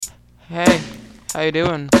Hey, how you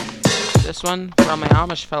doing? This one for all my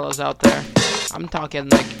Amish fellows out there. I'm talking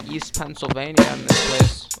like East Pennsylvania in this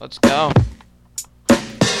place. Let's go.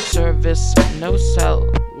 Service, no cell,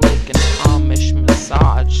 like an Amish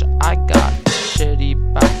massage. I got shitty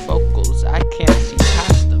bifocals, I can't see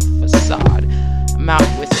past the facade. I'm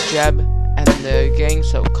out with Jeb and the gang,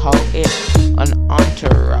 so call it an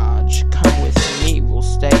entourage. Come with me, we'll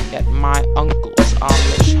stay at my uncle's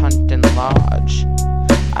Amish hunting lodge.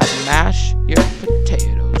 I'd mash your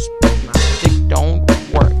potatoes, but my dick don't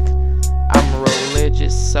work. I'm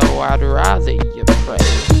religious, so I'd rather you pray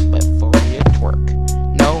before you twerk.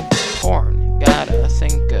 No porn, gotta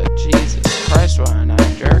think of Jesus Christ when I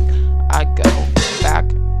jerk. I go back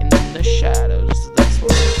in the shadows, that's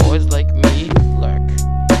where boys like me lurk.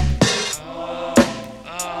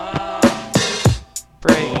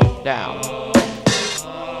 Break down.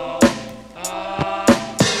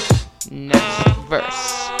 Next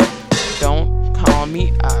verse. Don't call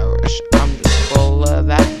me Irish, I'm just full of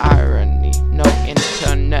that irony. No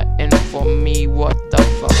internet info me, what the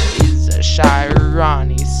fuck is a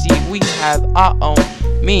shirani? See, we have our own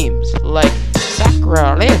memes, like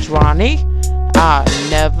sacrilege, Ronnie. I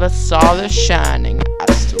never saw The Shining,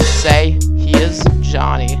 I still say he is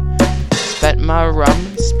Johnny. Spent my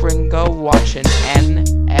rum Springer watching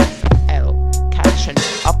NFL, catching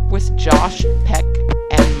up with Josh Peck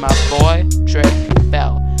and my boy Drake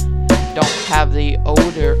Bell. Don't have the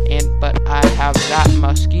odor in, but I have that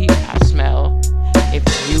musky smell. If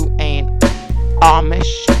you ain't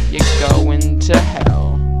Amish, you're going to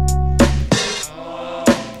hell.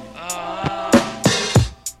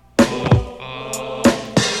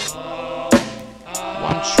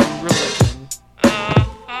 One true religion.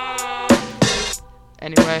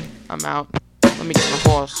 Anyway, I'm out. Let me get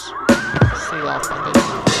my horse. See y'all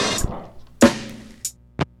fuckers.